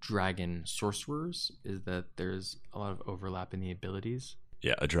dragon sorcerers is that there's a lot of overlap in the abilities.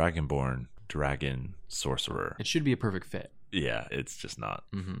 Yeah, a Dragonborn dragon sorcerer. It should be a perfect fit. Yeah, it's just not.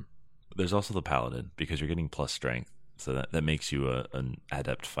 There's also the paladin, because you're getting plus strength, so that makes you an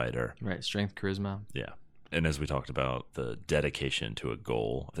adept fighter. Right, strength, charisma. Yeah. And as we talked about, the dedication to a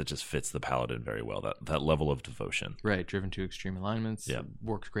goal, that just fits the paladin very well, that level of devotion. Right, driven to extreme alignments. Yeah.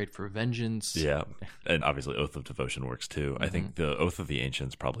 Works great for vengeance. Yeah, and obviously Oath of Devotion works too. I think the Oath of the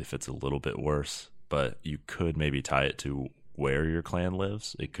Ancients probably fits a little bit worse, but you could maybe tie it to where your clan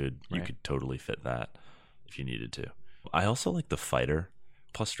lives. You could totally fit that if you needed to. I also like the fighter.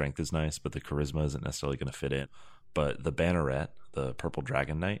 Plus strength is nice, but the charisma isn't necessarily going to fit in. But the Banneret, the Purple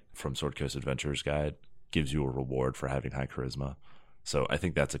Dragon Knight from Sword Coast Adventurer's Guide, gives you a reward for having high charisma. So I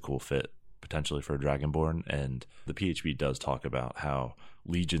think that's a cool fit potentially for a Dragonborn. And the PHB does talk about how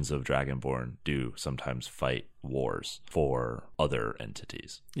legions of Dragonborn do sometimes fight wars for other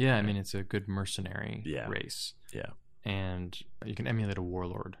entities. Yeah, I mean, it's a good mercenary race. Yeah. And you can emulate a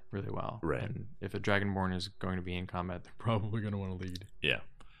warlord really well. Right. And if a Dragonborn is going to be in combat, they're probably going to want to lead. Yeah.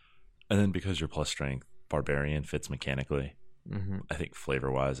 And then because you're plus strength, Barbarian fits mechanically. I think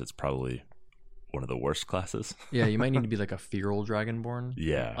flavor-wise, it's probably one of the worst classes. Yeah, you might need to be like a feral Dragonborn.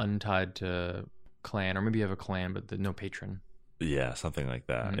 Yeah. Untied to clan, or maybe you have a clan, but no patron. Yeah, something like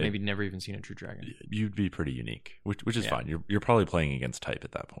that. Maybe never even seen a true dragon. You'd be pretty unique, which is fine. You're probably playing against type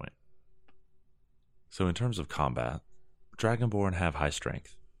at that point. So in terms of combat, Dragonborn have high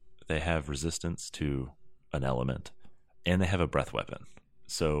strength. They have resistance to an element, and they have a breath weapon.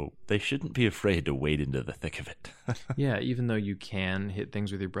 So they shouldn't be afraid to wade into the thick of it. Yeah, even though you can hit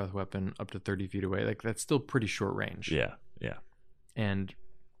things with your breath weapon up to 30 feet away, like that's still pretty short range. Yeah, yeah. And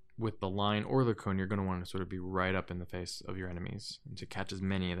with the line or the cone, you're going to want to sort of be right up in the face of your enemies and to catch as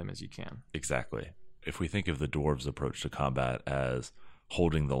many of them as you can. Exactly. If we think of the dwarves' approach to combat as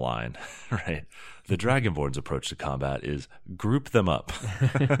holding the line, right? The Dragonborn's approach to combat is group them up.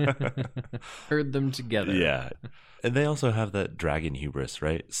 Herd them together. Yeah. And they also have that dragon hubris,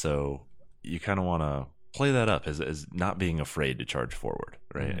 right? So you kind of want to play that up as not being afraid to charge forward,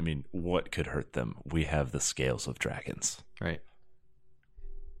 right? Mm-hmm. I mean, what could hurt them? We have the scales of dragons. Right.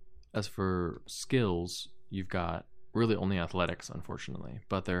 As for skills, you've got really only athletics, unfortunately,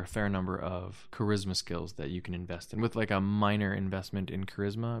 but there are a fair number of charisma skills that you can invest in. With like a minor investment in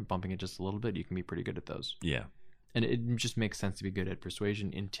charisma, bumping it just a little bit, you can be pretty good at those. Yeah. And it just makes sense to be good at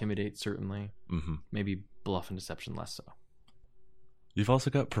persuasion, intimidate, certainly. Mm-hmm. Maybe bluff and deception less so. You've also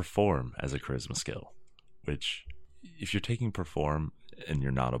got perform as a charisma skill, which if you're taking perform and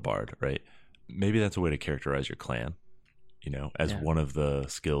you're not a bard, right? Maybe that's a way to characterize your clan, you know, as one of the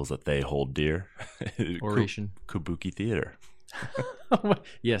skills that they hold dear. Oration. Kabuki theater.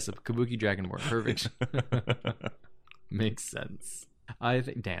 Yes, a Kabuki Dragonborn. Perfect. Makes sense. I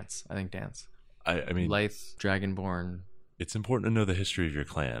think dance. I mean, Lithe, Dragonborn. It's important to know the history of your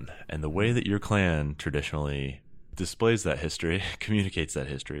clan, and the way that your clan traditionally displays that history, communicates that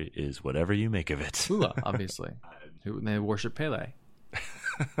history, is whatever you make of it. Hula, obviously. They worship Pele.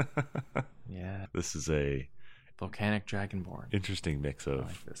 Yeah. This is a volcanic Dragonborn. Interesting mix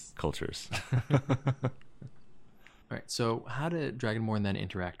of cultures. All right, so how did Dragonborn then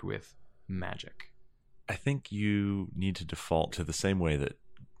interact with magic? I think you need to default to the same way that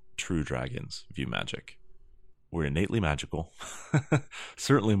true dragons view magic. We're innately magical.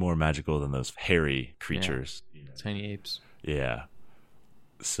 Certainly more magical than those hairy creatures. Yeah. Tiny apes. Yeah.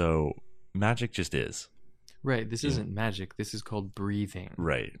 So magic just is. Right. This isn't magic. This is called breathing.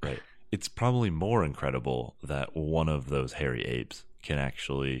 Right. It's probably more incredible that one of those hairy apes can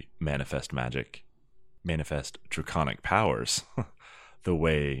actually manifest magic, manifest draconic powers the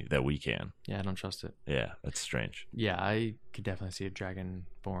way that we can. Yeah, I don't trust it. Yeah, that's strange. Yeah, I could definitely see a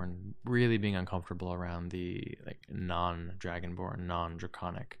Dragonborn really being uncomfortable around the non-Dragonborn,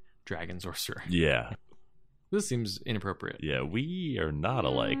 non-draconic dragon sorcerer. Yeah. This seems inappropriate. Yeah, we are not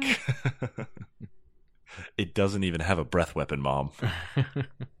alike. It doesn't even have a breath weapon, Mom.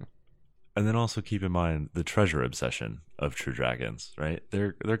 And then also keep in mind the treasure obsession of true dragons, right?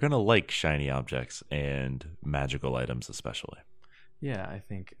 They're going to like shiny objects and magical items especially. Yeah, I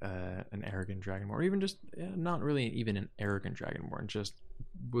think an arrogant Dragonborn, or even just not really even an arrogant Dragonborn, just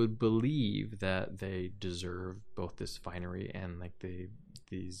would believe that they deserve both this finery and like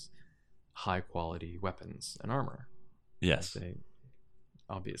these high quality weapons and armor. Yes,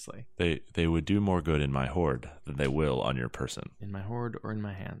 obviously they would do more good in my hoard than they will on your person. In my hoard or in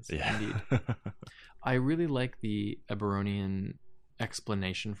my hands. Yeah. Indeed. I really like the Eberonian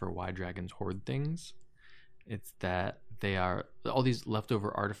explanation for why dragons hoard things. It's that they are all these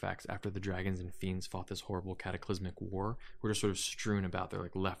leftover artifacts after the dragons and fiends fought this horrible cataclysmic war were just sort of strewn about. They're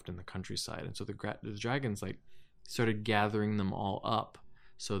like left in the countryside, and so the dragons like started gathering them all up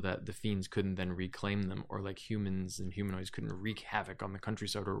so that the fiends couldn't then reclaim them, or like humans and humanoids couldn't wreak havoc on the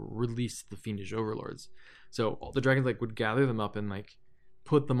countryside or release the fiendish overlords. So all the dragons like would gather them up and like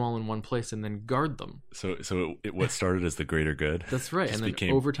put them all in one place and then guard them. So what started as the greater good? That's right. Just And then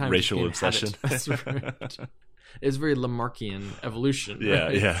became over time racial obsession. That's right. It's very Lamarckian evolution. Yeah,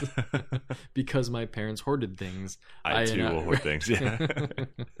 right? yeah. Because my parents hoarded things. I too will hoard things. Yeah.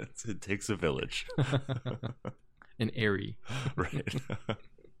 It takes a village. An airy. Right.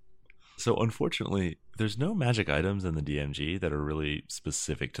 So unfortunately, there's no magic items in the DMG that are really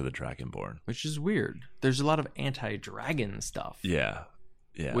specific to the Dragonborn. Which is weird. There's a lot of anti-dragon stuff. Yeah.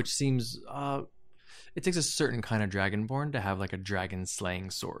 Yeah. Which seems it takes a certain kind of Dragonborn to have like a dragon slaying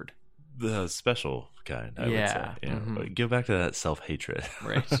sword. The special kind, I would say. You know, Mm-hmm. Go back to that self-hatred.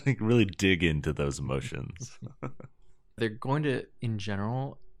 Right. Really dig into those emotions. They're going to, in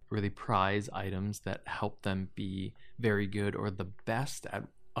general, really prize items that help them be very good or the best at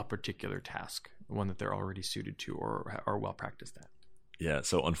a particular task, one that they're already suited to or are well practiced at. Yeah,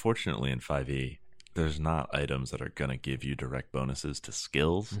 so unfortunately in 5e, there's not items that are going to give you direct bonuses to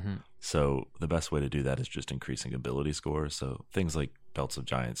skills. Mm-hmm. So the best way to do that is just increasing ability scores. So things like Belts of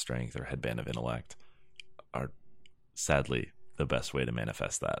Giant Strength or Headband of Intellect are sadly the best way to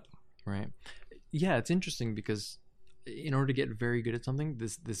manifest that. Right. Yeah, it's interesting because in order to get very good at something,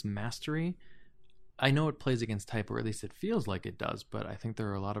 this mastery, I know it plays against type, or at least it feels like it does, but I think there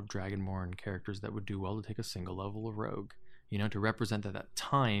are a lot of Dragonborn characters that would do well to take a single level of rogue, to represent that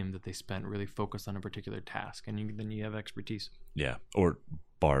time that they spent really focused on a particular task, and then you have expertise. Yeah, or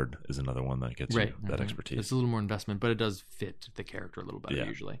Bard is another one that gets you that expertise. It's a little more investment, but it does fit the character a little better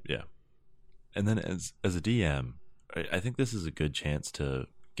usually. Yeah. And then as a DM, I think this is a good chance to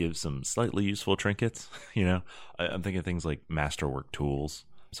give some slightly useful trinkets. I'm thinking things like masterwork tools,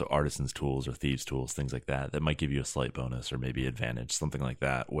 so artisans tools or thieves tools, things like that might give you a slight bonus or maybe advantage, something like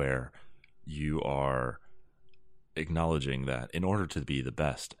that, where you are acknowledging that in order to be the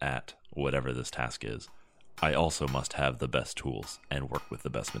best at whatever this task is, I also must have the best tools and work with the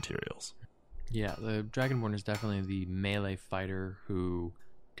best materials. Yeah, the Dragonborn is definitely the melee fighter who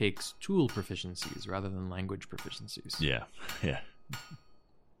takes tool proficiencies rather than language proficiencies. Yeah.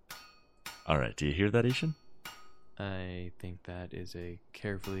 All right, do you hear that, Ishan? I think that is a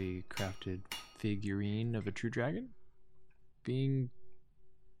carefully crafted figurine of a true dragon being...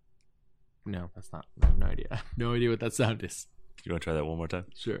 No, that's not. I have no idea. No idea what that sound is. You want to try that one more time?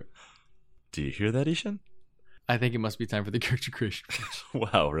 Sure. Do you hear that, Ishan? I think it must be time for the character creation.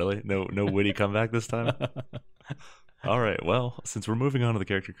 Wow, really? No witty comeback this time? All right, well, since we're moving on to the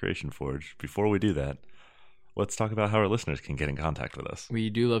character creation forge, before we do that, let's talk about how our listeners can get in contact with us. We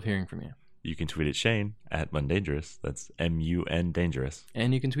do love hearing from you. You can tweet at Shane at Mundangerous. That's MUN Dangerous.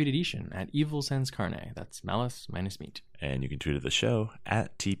 And you can tweet at Ishan at Evil Sans Carne. That's malice minus meat. And you can tweet at the show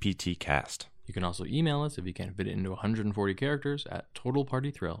at TPTcast. You can also email us if you can't fit it into 140 characters at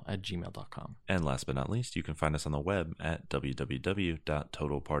totalpartythrill@gmail.com. And last but not least, you can find us on the web at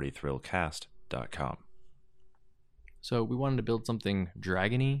www.totalpartythrillcast.com. So we wanted to build something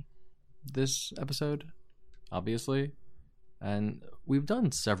dragony this episode, obviously. And we've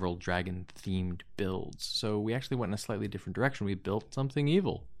done several dragon-themed builds, so we actually went in a slightly different direction. We built something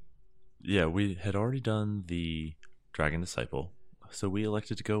evil. Yeah, we had already done the Dragon Disciple, so we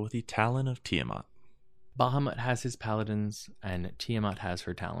elected to go with the Talon of Tiamat. Bahamut has his paladins, and Tiamat has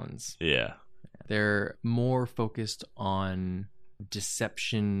her talons. Yeah. They're more focused on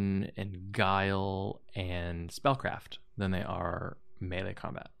deception and guile and spellcraft than they are melee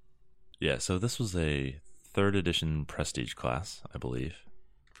combat. Yeah, so this was a 3rd edition prestige class, I believe.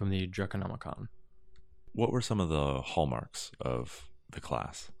 From the Draconomicon. What were some of the hallmarks of the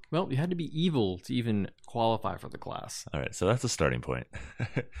class? Well, you had to be evil to even qualify for the class. All right, so that's a starting point.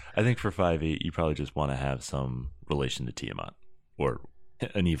 I think for 5e, you probably just want to have some relation to Tiamat or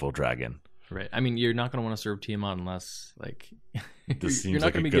an evil dragon. Right. I mean, you're not going to want to serve Tiamat unless, this seems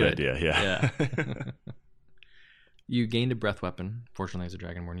like a good idea. Yeah. You gained a breath weapon. Fortunately, as a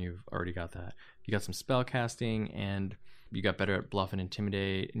Dragonborn, you've already got that. You got some spell casting, and you got better at bluff and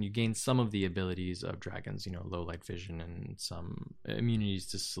intimidate, and you gained some of the abilities of dragons, low light vision and some immunities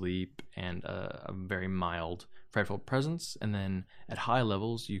to sleep and a very mild frightful presence. And then at high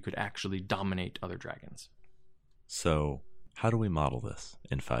levels, you could actually dominate other dragons. So how do we model this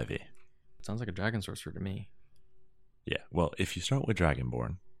in 5e? Sounds like a dragon sorcerer to me. Yeah, well, if you start with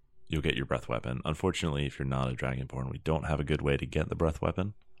Dragonborn, you'll get your breath weapon. Unfortunately, if you're not a Dragonborn, we don't have a good way to get the breath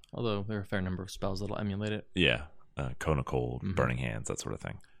weapon. Although there are a fair number of spells that'll emulate it. Yeah, Cone of Cold, Burning Hands, that sort of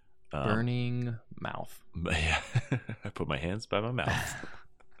thing. Burning Mouth. Yeah, I put my hands by my mouth.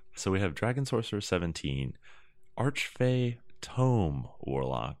 So we have Dragon Sorcerer 17, Archfey Tome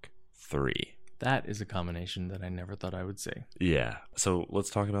Warlock 3. That is a combination that I never thought I would see. Yeah, so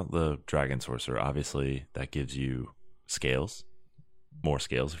let's talk about the Dragon Sorcerer. Obviously, that gives you scales. More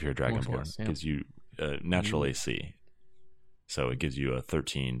scales if you're a Dragonborn. Yeah. Gives you natural AC. So it gives you a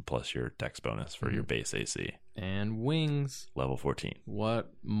 13 plus your dex bonus for your base AC. And wings. Level 14.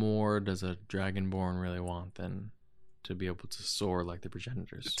 What more does a Dragonborn really want than to be able to soar like the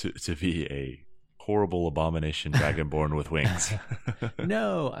progenitors? To be a horrible abomination Dragonborn with wings.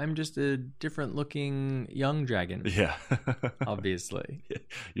 No, I'm just a different looking young dragon. Yeah. Obviously.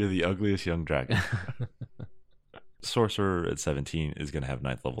 You're the ugliest young dragon. Sorcerer at 17 is going to have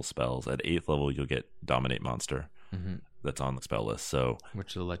 9th level spells. At 8th level, you'll get Dominate Monster. That's on the spell list. So,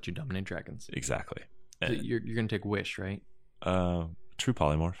 which will let you dominate dragons. Exactly. So you're going to take Wish, right? True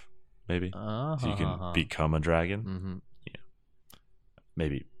Polymorph, maybe. So you can become a dragon. Yeah.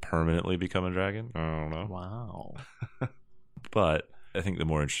 Maybe permanently become a dragon. I don't know. Wow. But I think the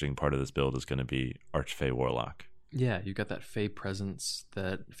more interesting part of this build is going to be Archfey Warlock. Yeah, you've got that Fey presence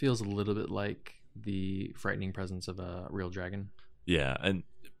that feels a little bit like the frightening presence of a real dragon. Yeah, and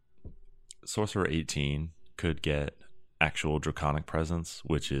Sorcerer 18 could get actual draconic presence,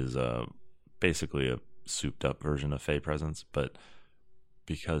 which is basically a souped up version of Fey presence, but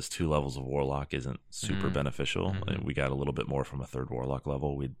because 2 levels of Warlock isn't super beneficial, and we got a little bit more from a 3rd Warlock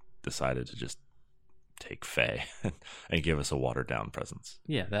level, we decided to just take Fae and give us a watered down presence.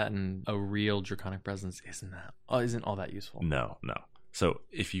 Yeah, that and a real draconic presence isn't all that useful. No. So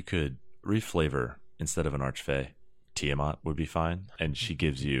if you could reflavor, instead of an Archfey, Tiamat would be fine. And she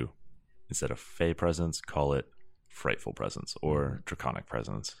gives you, instead of Fae presence, call it frightful presence or draconic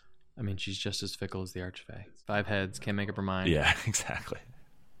presence. I mean, she's just as fickle as the Archfey. 5 heads, can't make up her mind. Yeah, exactly.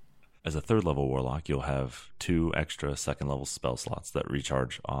 As a 3rd level warlock, you'll have 2 extra 2nd level spell slots that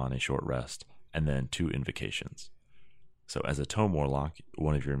recharge on a short rest, and then 2 invocations. So as a tome warlock,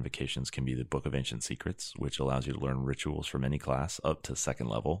 one of your invocations can be the Book of Ancient Secrets, which allows you to learn rituals from any class up to 2nd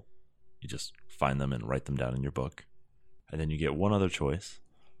level. You just find them and write them down in your book. And then you get one other choice.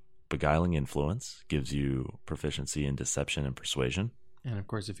 Beguiling Influence gives you proficiency in deception and persuasion. And of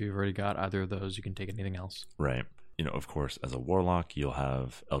course, if you've already got either of those, you can take anything else. Right. Of course, as a warlock, you'll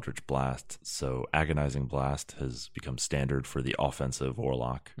have Eldritch Blast. So Agonizing Blast has become standard for the offensive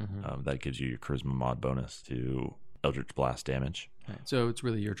warlock. That gives you your charisma mod bonus to Eldritch Blast damage. Right. So it's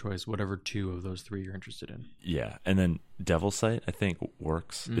really your choice, whatever 2 of those 3 you're interested in. Yeah. And then Devil's Sight, I think,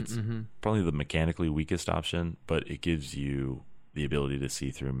 works. It's probably the mechanically weakest option, but it gives you the ability to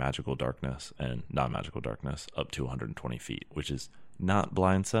see through magical darkness and non-magical darkness up to 120 feet, which is not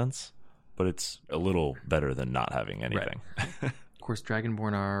blind sense, but it's a little better than not having anything. Right. Of course,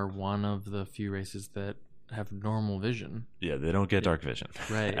 Dragonborn are one of the few races that have normal vision. Yeah, they don't get dark vision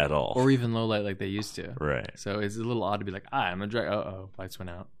right. at all. Or even low light like they used to. Right. So it's a little odd to be like, I'm a dragon. Uh-oh, lights went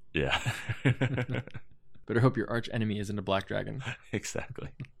out. Yeah. Better hope your arch enemy isn't a black dragon. Exactly.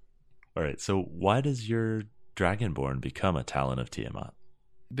 All right, so why does your Dragonborn become a Talon of Tiamat?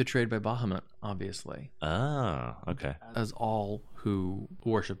 Betrayed by Bahamut, obviously. Ah, okay. As all who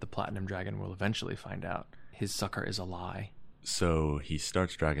worship the Platinum Dragon will eventually find out, his succor is a lie. So he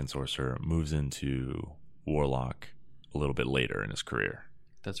starts Dragon Sorcerer, moves into Warlock a little bit later in his career.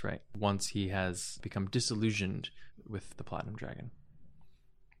 That's right. Once he has become disillusioned with the Platinum Dragon.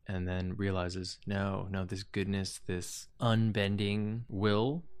 And then realizes, no, this goodness, this unbending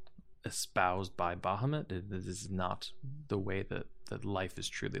will espoused by Bahamut, this is not the way that life is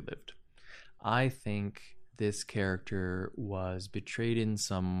truly lived. I think this character was betrayed in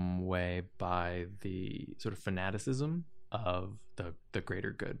some way by the sort of fanaticism of the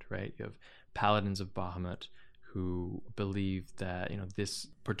greater good, right? You have paladins of Bahamut who believe that, this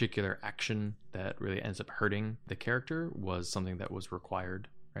particular action that really ends up hurting the character was something that was required,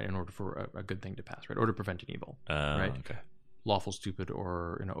 right, in order for a good thing to pass, right, or to prevent an evil, right? Okay. Lawful stupid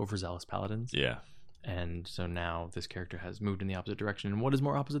or overzealous paladins. Yeah. And so now this character has moved in the opposite direction. And what is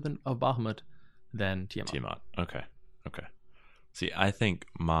more opposite of Bahamut than Tiamat? Okay. See, I think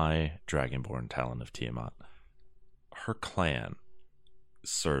my Dragonborn Talon of Tiamat, her clan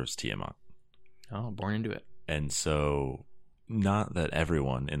serves Tiamat. Oh, born into it. And so, not that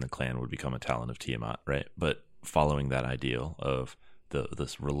everyone in the clan would become a Talon of Tiamat, right? But following that ideal of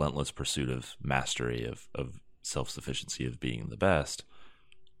this relentless pursuit of mastery, of self-sufficiency, of being the best,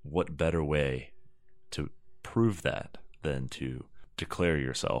 what better way to prove that than to declare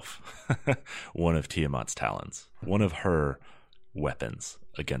yourself one of Tiamat's talons, one of her weapons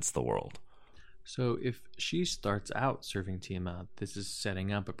against the world? So if she starts out serving Tiamat, this is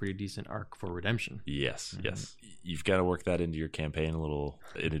setting up a pretty decent arc for redemption. Yes. You've got to work that into your campaign a little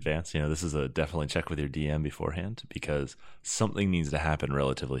in advance. This is a definitely check with your DM beforehand, because something needs to happen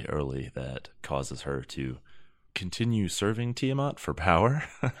relatively early that causes her to continue serving Tiamat for power,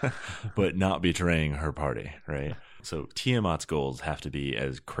 but not betraying her party, right? So Tiamat's goals have to be,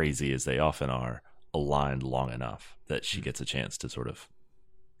 as crazy as they often are, aligned long enough that she gets a chance to sort of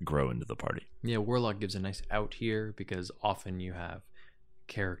grow into the party. Yeah, Warlock gives a nice out here, because often you have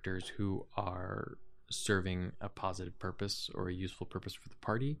characters who are serving a positive purpose or a useful purpose for the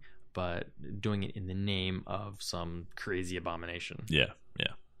party, but doing it in the name of some crazy abomination. Yeah.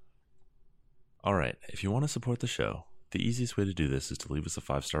 All right, if you want to support the show, the easiest way to do this is to leave us a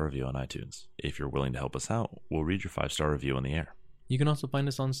 5-star review on iTunes. If you're willing to help us out, we'll read your 5-star review on the air. You can also find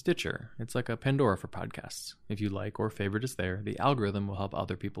us on Stitcher. It's like a Pandora for podcasts. If you like or favorite us there, the algorithm will help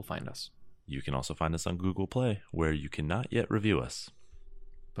other people find us. You can also find us on Google Play, where you cannot yet review us.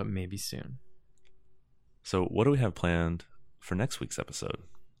 But maybe soon. So what do we have planned for next week's episode?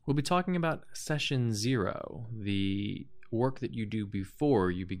 We'll be talking about Session 0, the work that you do before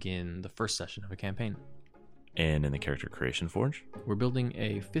you begin the first session of a campaign. And in the Character Creation Forge, we're building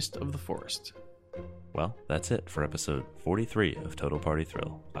a Fist of the Forest. Well, that's it for episode 43 of Total Party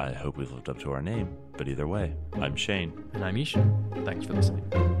Thrill. I hope we've lived up to our name, but either way, I'm Shane. And I'm Ishan. Thanks for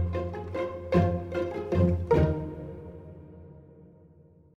listening.